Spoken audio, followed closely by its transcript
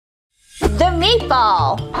the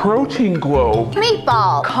meatball. Protein globe.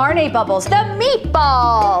 Meatball. Carne bubbles, the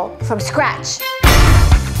meatball. From scratch.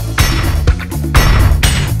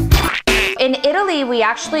 In Italy, we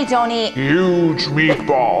actually don't eat huge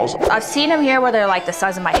meatballs. I've seen them here where they're like the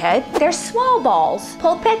size of my head. They're small balls,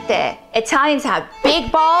 polpette. Italians have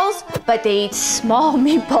big balls, but they eat small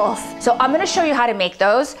meatballs. So I'm gonna show you how to make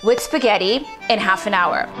those with spaghetti in half an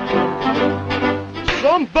hour.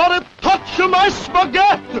 Somebody touch my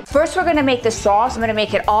spaghetti! First, we're gonna make the sauce. I'm gonna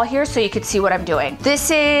make it all here so you can see what I'm doing. This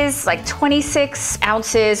is like 26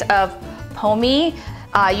 ounces of pommes.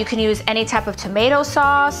 You can use any type of tomato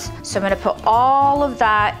sauce. So I'm gonna put all of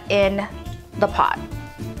that in the pot.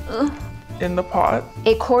 In the pot?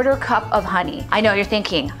 A 1/4 cup of honey. I know you're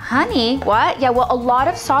thinking, honey, what? Yeah, well, a lot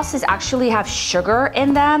of sauces actually have sugar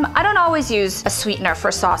in them. I don't always use a sweetener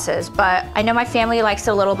for sauces, but I know my family likes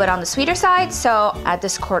it a little bit on the sweeter side, so add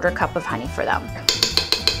this 1/4 cup of honey for them.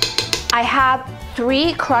 I have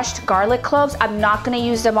 3 crushed garlic cloves. I'm not gonna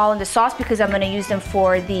use them all in the sauce because I'm gonna use them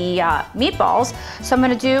for the meatballs. So I'm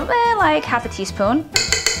gonna do like half a teaspoon,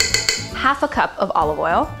 half a cup of olive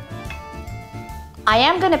oil. I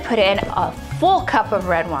am gonna put in a full cup of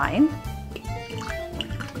red wine.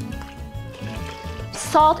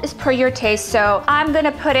 Salt is per your taste, so I'm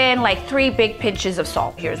gonna put in like 3 big pinches of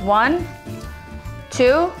salt. Here's 1,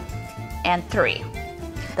 2, and 3.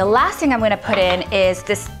 The last thing I'm gonna put in is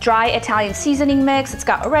this dry Italian seasoning mix. It's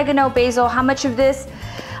got oregano, basil. How much of this?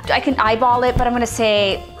 I can eyeball it, but I'm gonna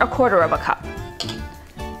say 1/4 cup.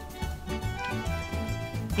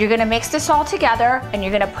 You're gonna mix this all together and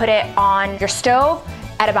you're gonna put it on your stove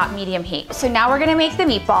at about medium heat. So now we're gonna make the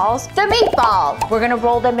meatballs. The meatball! We're gonna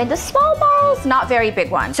roll them into small balls, not very big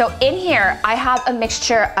ones. So in here, I have a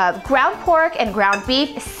mixture of ground pork and ground beef,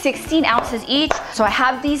 16 ounces each. So I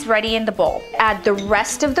have these ready in the bowl. Add the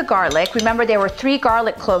rest of the garlic. Remember, there were 3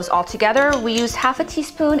 garlic cloves altogether. We used half a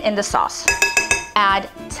teaspoon in the sauce. Add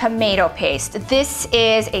tomato paste. This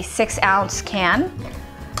is a 6-ounce can.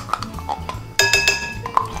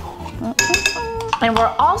 And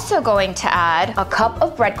we're also going to add a cup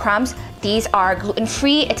of breadcrumbs. These are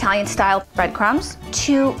gluten-free Italian style breadcrumbs.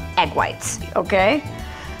 2 egg whites, okay?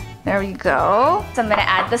 There we go. So I'm gonna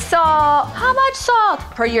add the salt. How much salt?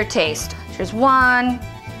 Per your taste. Here's 1,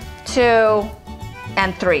 2,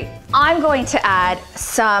 and 3. I'm going to add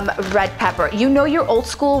some red pepper. You know you're old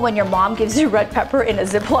school when your mom gives you red pepper in a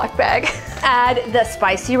Ziploc bag. Add the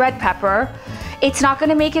spicy red pepper. It's not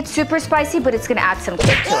gonna make it super spicy, but it's gonna add some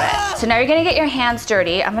kick to it. So now you're gonna get your hands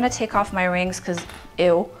dirty. I'm gonna take off my rings because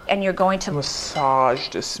ew. And you're going to massage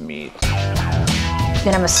this meat. You're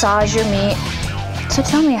gonna massage your meat. So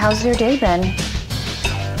tell me, how's your day been?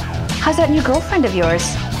 How's that new girlfriend of yours?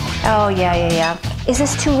 Oh, yeah. Is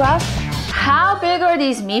this too rough? How big are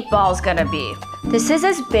these meatballs gonna be? This is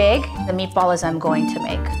as big the meatball as I'm going to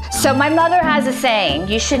make. So my mother has a saying,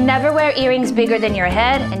 you should never wear earrings bigger than your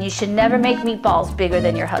head, and you should never make meatballs bigger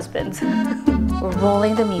than your husband's. We're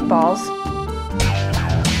rolling the meatballs.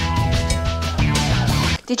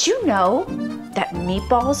 Did you know that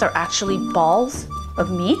meatballs are actually balls of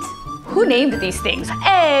meat? Who named these things?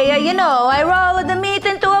 Hey, you know, I roll the meat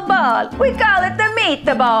into a ball. We call it the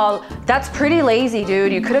meatball. That's pretty lazy,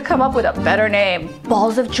 dude. You could have come up with a better name.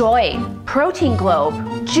 Balls of joy, protein globe,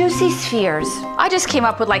 juicy spheres. I just came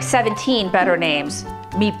up with like 17 better names.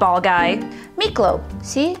 Meatball guy, meat globe.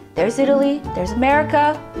 See, there's Italy, there's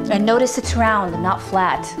America. And notice it's round, not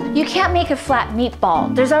flat. You can't make a flat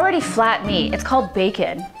meatball. There's already flat meat. It's called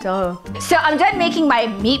bacon. Duh. So I'm done making my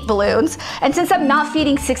meat balloons. And since I'm not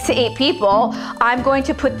feeding 6 to 8 people, I'm going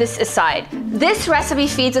to put this aside. This recipe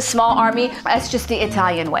feeds a small army. That's just the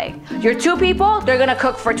Italian way. You're 2 people, they're gonna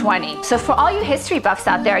cook for 20. So for all you history buffs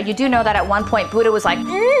out there, you do know that at one point Buddha was like,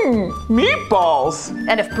 meatballs.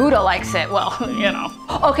 And if Buddha likes it, well, you know.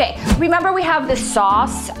 Okay, remember we have the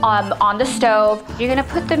sauce on the stove. You're gonna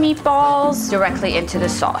put the meatballs directly into the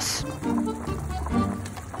sauce.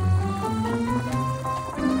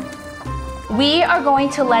 We are going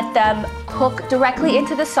to let them cook directly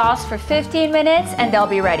into the sauce for 15 minutes and they'll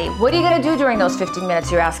be ready. What are you gonna do during those 15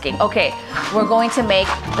 minutes, you're asking? Okay, we're going to make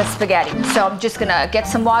the spaghetti. So I'm just gonna get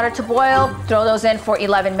some water to boil, throw those in for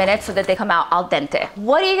 11 minutes so that they come out al dente.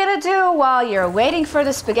 What are you gonna do while you're waiting for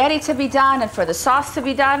the spaghetti to be done and for the sauce to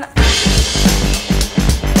be done?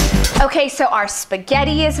 Okay, so our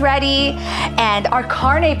spaghetti is ready and our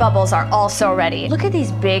carne bubbles are also ready. Look at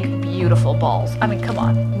these big, beautiful balls. I mean, come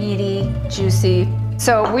on, meaty, juicy.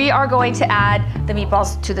 So we are going to add the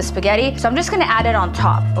meatballs to the spaghetti. So I'm just gonna add it on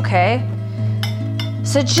top, okay?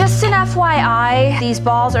 So just an FYI, these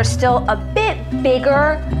balls are still a bit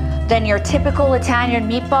bigger than your typical Italian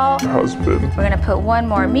meatball. Husband. We're gonna put one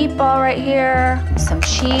more meatball right here, some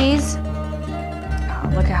cheese. Oh,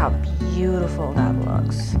 look at how beautiful that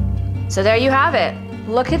looks. So there you have it.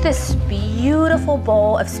 Look at this beautiful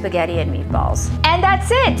bowl of spaghetti and meatballs. And that's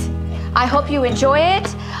it. I hope you enjoy it.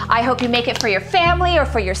 I hope you make it for your family or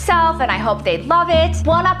for yourself, and I hope they love it.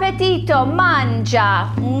 Buon appetito,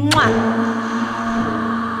 mangia. Mwah.